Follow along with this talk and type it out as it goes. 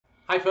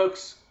Hi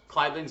folks,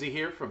 Clyde Lindsay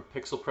here from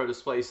Pixel Pro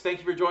Displays. Thank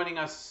you for joining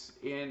us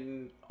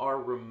in our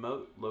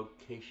remote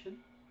location.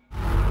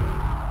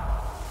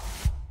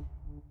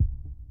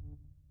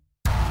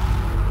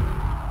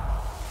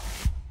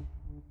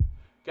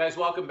 Guys,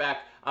 welcome back.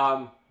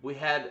 We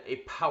had a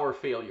power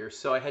failure,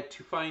 so I had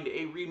to find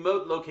a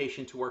remote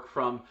location to work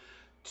from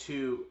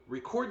to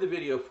record the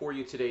video for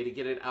you today to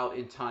get it out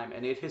in time,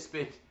 and it's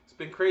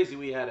been crazy.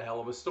 We had a hell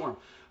of a storm,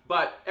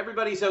 but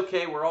everybody's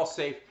okay. We're all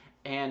safe.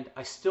 And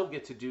I still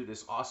get to do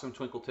this awesome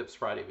Twinkle Tips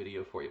Friday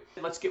video for you.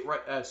 Let's get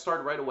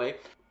started right away.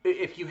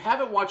 If you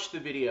haven't watched the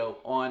video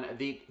on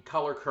the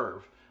color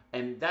curve,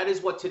 and that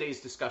is what today's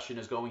discussion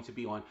is going to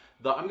be on,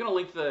 I'm going to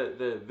link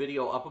the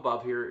video up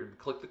above here.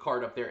 Click the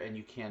card up there, and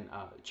you can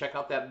check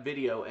out that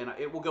video, and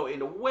it will go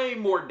into way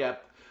more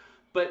depth.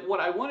 But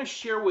what I want to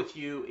share with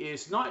you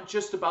is not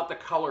just about the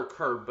color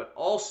curve, but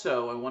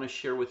also I want to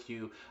share with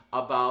you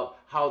about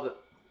how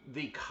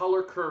the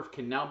color curve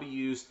can now be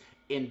used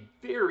in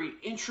very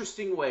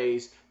interesting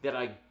ways that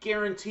I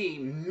guarantee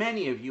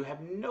many of you have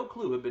no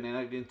clue have been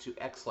added into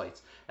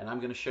xLights. And I'm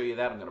going to show you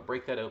that. I'm going to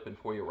break that open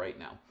for you right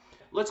now.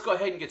 Let's go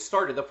ahead and get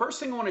started. The first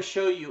thing I want to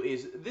show you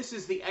is this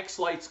is the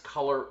xLights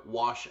color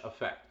wash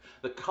effect.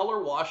 The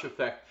color wash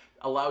effect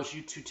allows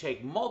you to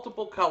take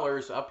multiple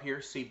colors up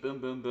here, see, boom,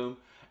 boom, boom,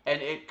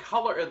 and the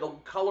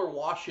color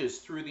washes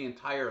through the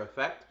entire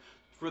effect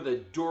for the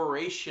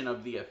duration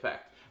of the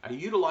effect. I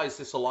utilize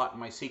this a lot in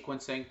my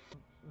sequencing.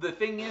 The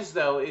thing is,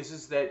 though,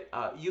 is that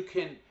you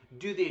can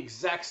do the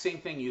exact same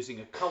thing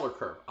using a color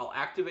curve. I'll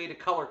activate a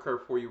color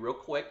curve for you real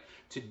quick.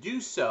 To do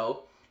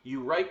so,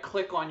 you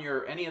right-click on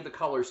any of the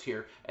colors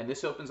here, and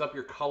this opens up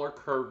your color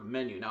curve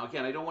menu. Now,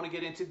 again, I don't want to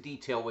get into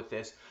detail with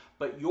this,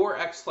 but your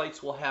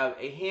xLights will have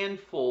a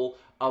handful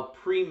of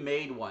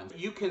pre-made ones.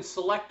 You can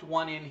select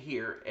one in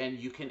here, and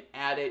you can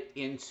add it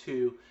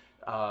into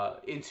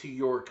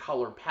your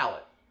color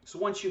palette. So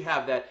once you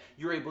have that,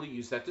 you're able to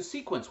use that to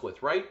sequence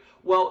with, right?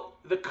 Well,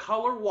 the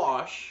color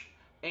wash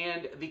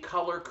and the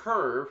color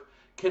curve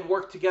can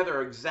work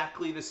together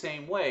exactly the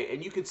same way.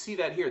 And you can see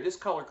that here. This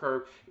color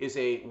curve is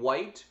a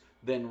white,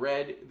 then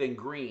red, then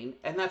green.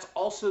 And that's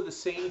also the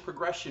same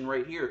progression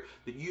right here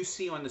that you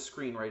see on the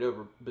screen right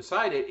over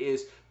beside it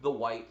is the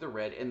white, the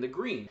red, and the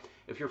green.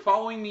 If you're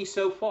following me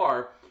so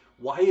far,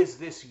 why is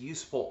this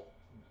useful?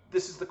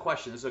 This is the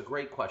question. This is a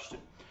great question.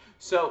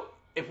 So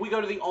if we go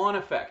to the on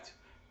effect,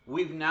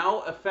 we've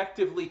now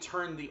effectively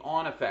turned the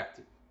on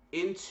effect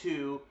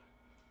into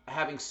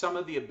having some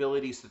of the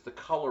abilities that the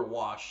color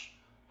wash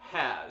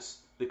has.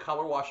 The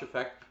color wash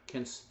effect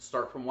can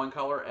start from one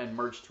color and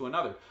merge to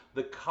another.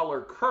 The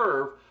color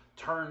curve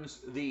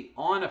turns the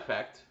on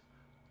effect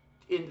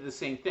into the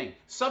same thing.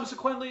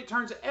 Subsequently, it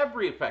turns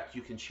every effect.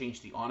 You can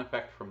change the on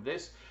effect from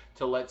this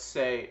to, let's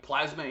say,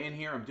 plasma in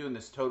here. I'm doing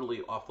this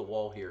totally off the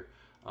wall here.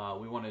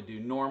 We want to do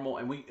normal,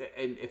 and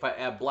if I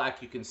add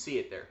black, you can see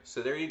it there.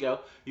 So there you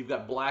go. You've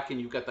got black and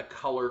you've got the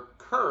color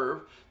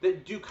curve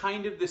that do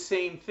kind of the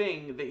same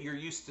thing that you're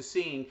used to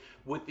seeing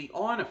with the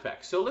on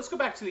effect. So let's go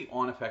back to the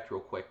on effect real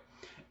quick.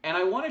 And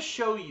I want to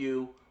show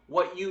you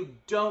what you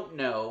don't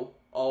know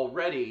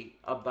already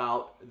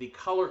about the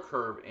color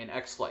curve in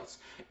xLights.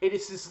 It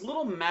is this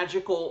little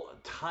magical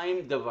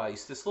time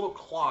device, this little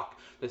clock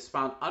that's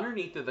found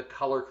underneath of the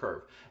color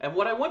curve. And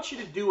what I want you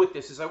to do with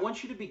this is I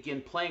want you to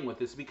begin playing with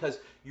this because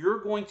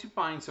you're going to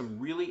find some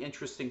really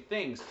interesting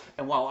things.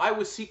 And while I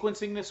was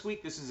sequencing this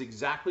week, this is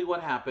exactly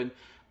what happened.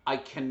 I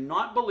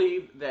cannot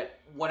believe that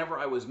whenever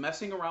I was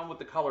messing around with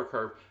the color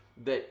curve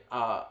that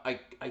I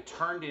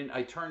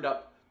turned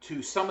up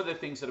to some of the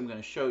things that I'm going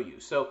to show you.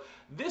 So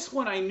this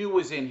one I knew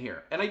was in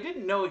here, and I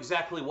didn't know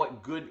exactly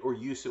what good or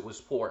use it was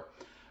for.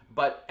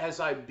 But as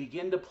I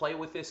begin to play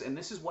with this, and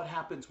this is what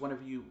happens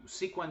whenever you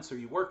sequence or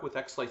you work with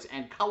xLights,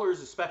 and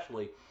colors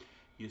especially,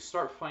 you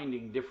start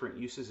finding different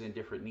uses and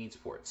different needs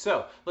for it.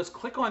 So let's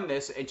click on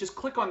this, and just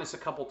click on this a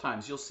couple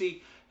times. You'll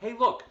see, hey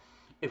look,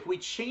 if we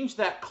change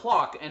that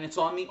clock, and it's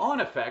on the on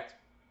effect,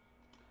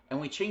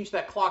 and we change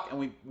that clock, and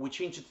we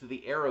change it to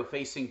the arrow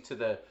facing to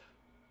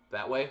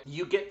that way,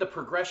 you get the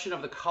progression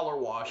of the color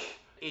wash.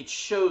 It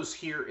shows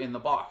here in the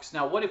box.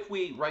 Now, what if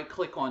we right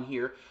click on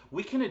here?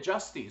 We can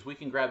adjust these. We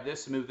can grab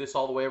this and move this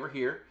all the way over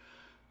here.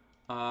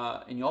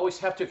 And you always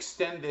have to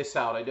extend this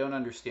out. I don't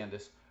understand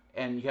this.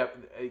 And you have,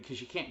 because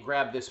you can't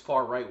grab this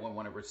far right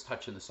whenever it's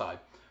touching the side.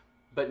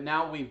 But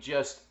now we've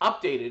just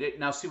updated it.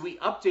 Now, see, we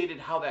updated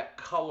how that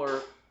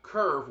color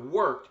curve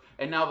worked.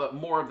 And now that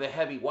more of the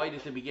heavy white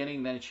at the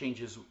beginning, then it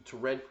changes to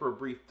red for a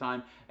brief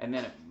time, and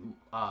then it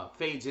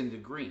fades into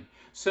green.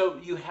 So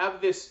you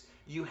have this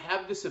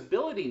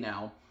ability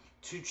now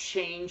to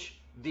change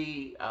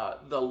the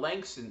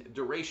lengths and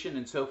duration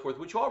and so forth,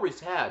 which you always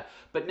had.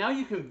 But now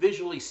you can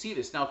visually see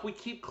this. Now, if we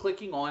keep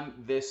clicking on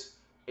this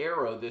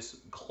arrow,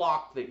 this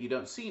clock that you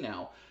don't see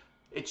now,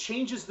 it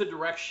changes the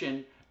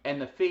direction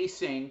and the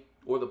facing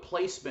or the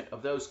placement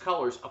of those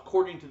colors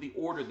according to the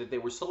order that they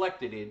were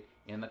selected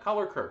in the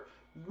color curve.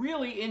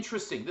 Really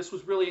interesting. This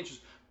was really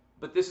interesting.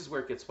 But this is where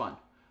it gets fun.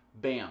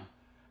 Bam.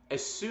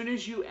 As soon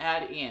as you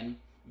add in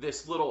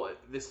this little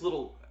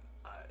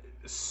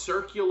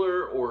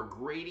circular or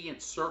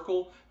gradient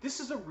circle, this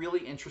is a really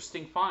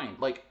interesting find.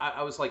 Like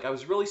I was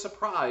really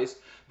surprised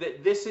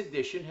that this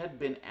addition had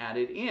been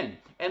added in.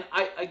 And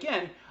I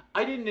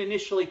didn't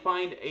initially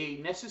find a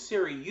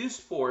necessary use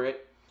for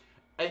it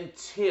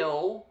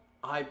until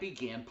I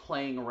began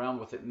playing around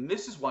with it. And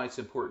this is why it's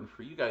important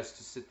for you guys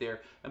to sit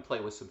there and play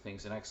with some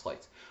things in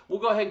xLights. We'll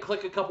go ahead and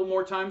click a couple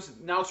more times.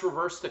 Now it's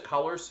reversed the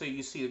color, so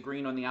you see the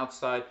green on the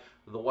outside,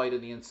 the white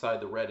on the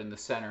inside, the red in the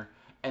center.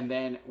 And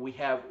then we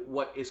have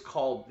what is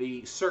called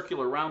the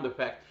circular round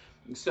effect.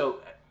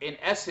 So in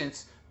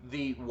essence,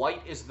 the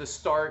white is the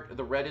start,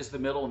 the red is the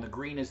middle, and the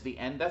green is the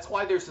end. That's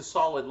why there's a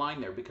solid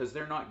line there, because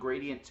they're not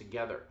gradient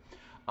together.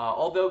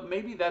 Although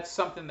maybe that's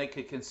something they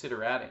could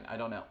consider adding. I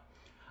don't know.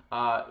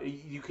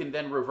 You can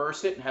then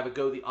reverse it and have it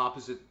go the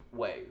opposite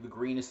way. The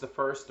green is the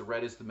first, the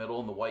red is the middle,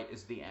 and the white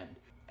is the end.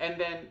 And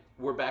then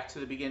we're back to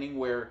the beginning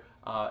where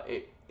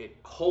it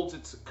holds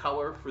its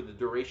color for the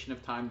duration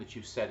of time that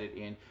you set it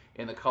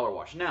in the color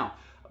wash. Now,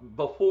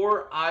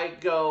 before I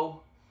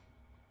go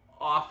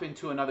off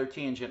into another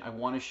tangent, I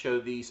want to show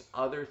these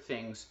other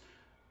things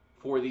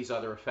for these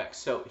other effects.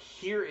 So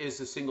here is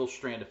the single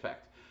strand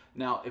effect.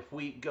 Now, if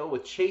we go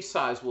with chase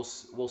size,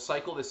 we'll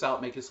cycle this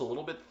out, make this a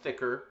little bit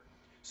thicker,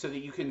 so that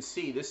you can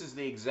see this is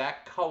the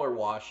exact color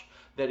wash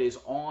that is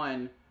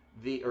on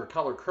the, or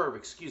color curve,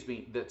 excuse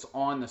me, that's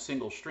on the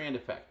single strand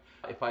effect.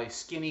 If I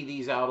skinny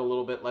these out a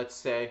little bit, let's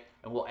say,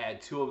 and we'll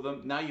add 2 of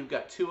them. Now you've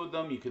got 2 of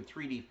them, you can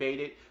 3D fade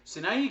it. So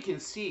now you can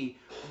see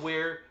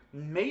where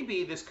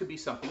maybe this could be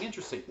something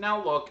interesting.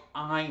 Now look,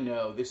 I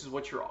know this is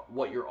what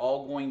you're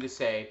all going to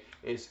say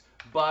is,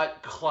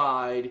 but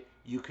Clyde,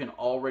 you can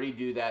already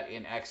do that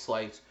in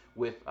xLights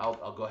with,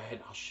 I'll go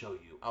ahead, I'll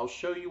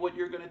show you what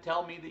you're going to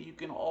tell me that you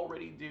can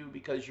already do,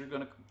 because you're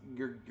going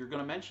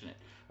to mention it.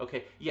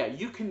 Okay, yeah,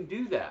 you can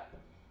do that,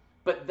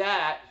 but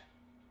that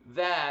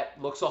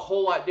looks a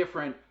whole lot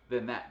different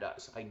than that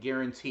does. I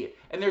guarantee it.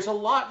 And there's a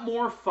lot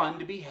more fun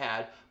to be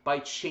had by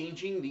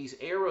changing these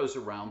arrows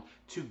around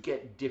to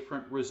get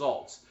different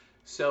results.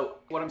 So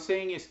what I'm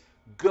saying is,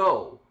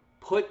 go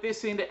put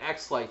this into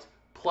xLights,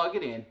 plug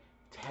it in,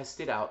 test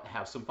it out, and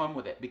have some fun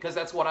with it, because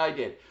that's what I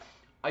did.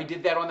 I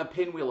did that on the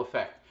pinwheel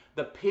effect.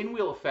 The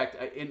pinwheel effect,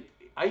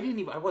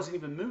 I wasn't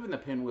even moving the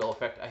pinwheel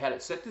effect. I had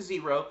it set to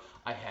 0.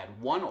 I had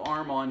one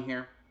arm on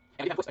here.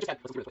 And I just had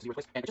it as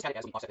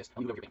we offset this.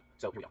 I'll move over your band.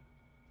 So here we go.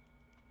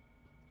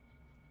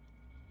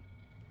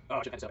 Oh,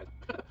 I should have had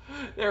it.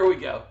 There we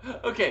go.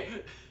 Okay.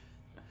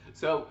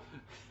 So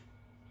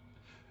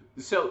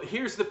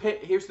here's the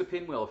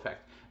pinwheel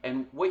effect.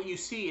 And what you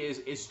see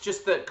is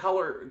just the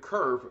color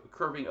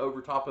curving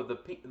over top of the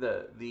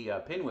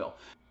pinwheel.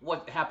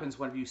 What happens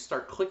whenever you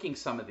start clicking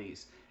some of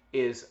these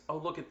is, oh,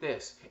 look at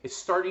this. It's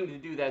starting to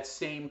do that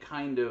same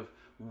kind of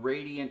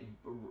radial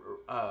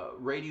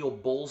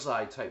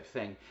bullseye type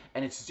thing,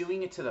 and it's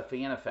doing it to the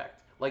fan effect.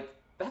 Like,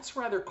 that's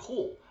rather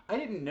cool. I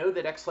didn't know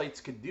that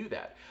xLights could do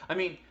that. I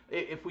mean,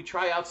 if we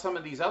try out some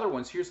of these other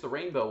ones, here's the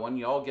rainbow one.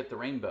 You all get the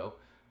rainbow.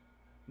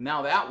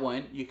 Now that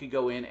one, you could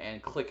go in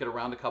and click it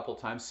around a couple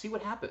times, see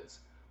what happens.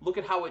 Look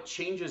at how it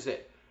changes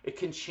it. It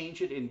can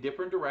change it in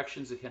different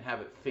directions. It can have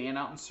it fan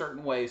out in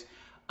certain ways.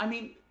 I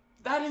mean,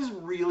 that is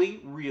really,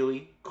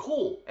 really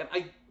cool. And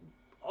I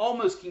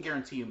almost can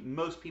guarantee you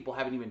most people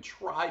haven't even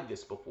tried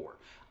this before.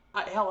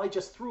 Hell, I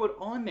just threw it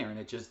on there and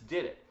it just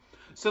did it.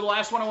 So the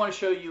last one I want to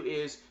show you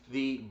is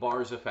the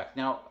bars effect.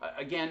 Now,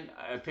 again,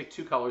 I picked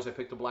 2 colors. I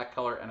picked the black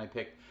color and I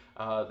picked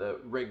the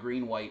red,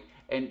 green, white.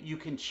 And you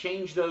can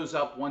change those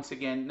up once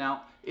again.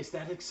 Now, is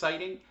that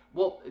exciting?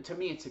 Well, to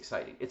me, it's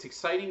exciting. It's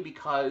exciting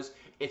because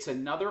it's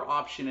another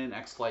option in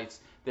xLights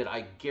that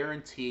I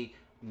guarantee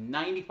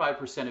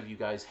 95% of you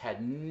guys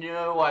had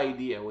no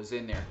idea was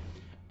in there.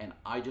 And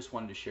I just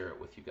wanted to share it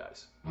with you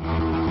guys.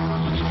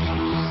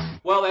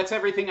 Well, that's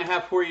everything I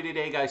have for you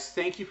today, guys.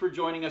 Thank you for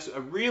joining us. I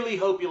really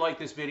hope you liked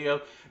this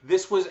video.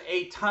 This was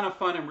a ton of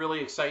fun and really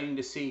exciting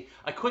to see.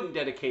 I couldn't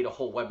dedicate a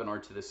whole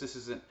webinar to this.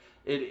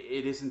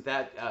 It isn't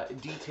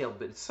that detailed,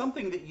 but it's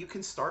something that you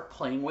can start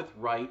playing with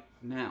right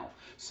now.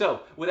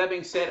 So, with that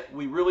being said,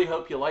 we really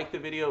hope you liked the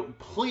video.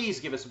 Please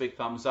give us a big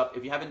thumbs up.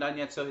 If you haven't done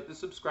yet, so hit the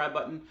subscribe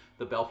button,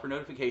 the bell for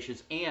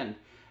notifications, and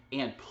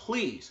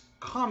please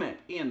comment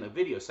in the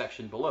video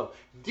section below.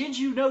 Did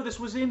you know this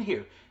was in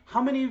here?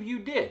 How many of you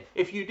did?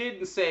 If you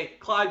didn't, say,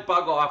 Clyde,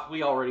 bug off,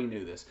 we already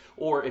knew this.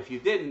 Or if you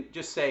didn't,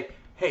 just say,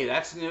 hey,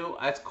 that's new,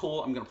 that's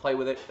cool, I'm going to play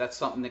with it, that's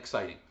something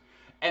exciting.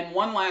 And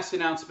one last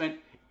announcement,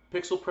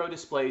 Pixel Pro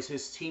Displays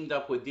has teamed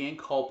up with Dan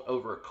Culp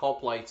over at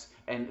xLights,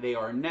 and they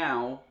are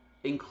now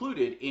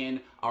included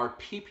in our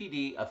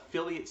PPD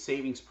Affiliate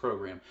Savings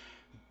Program.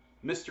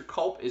 Mr.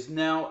 Culp is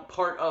now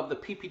part of the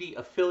PPD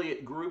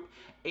Affiliate Group,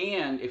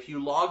 and if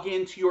you log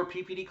into your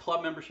PPD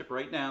Club membership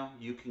right now,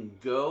 you can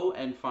go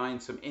and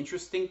find some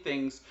interesting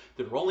things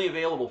that are only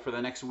available for the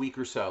next week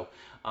or so,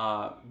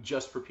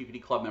 just for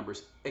PPD Club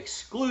members,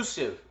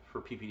 exclusive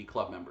for PPD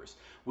Club members.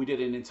 We did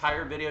an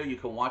entire video. You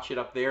can watch it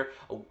up there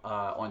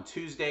on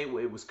Tuesday.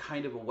 It was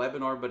kind of a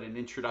webinar, but an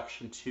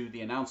introduction to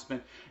the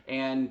announcement.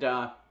 And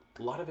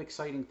a lot of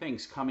exciting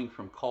things coming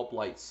from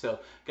xLights. So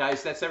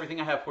guys, that's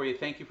everything I have for you.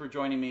 Thank you for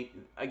joining me.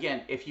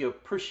 Again, if you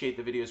appreciate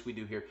the videos we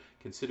do here,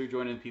 consider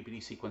joining the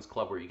PPD Sequence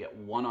Club, where you get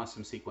one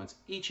awesome sequence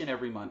each and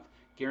every month,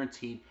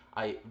 guaranteed.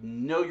 I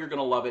know you're going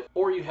to love it.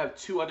 Or you have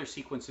 2 other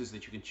sequences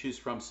that you can choose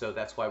from, so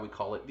that's why we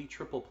call it the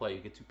triple play. You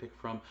get to pick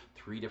from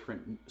 3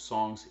 different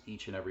songs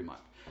each and every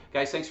month.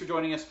 Guys, thanks for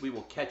joining us. We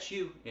will catch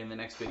you in the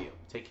next video.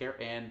 Take care,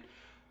 and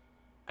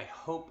I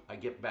hope I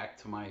get back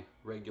to my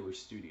regular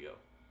studio.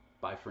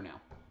 Bye for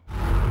now.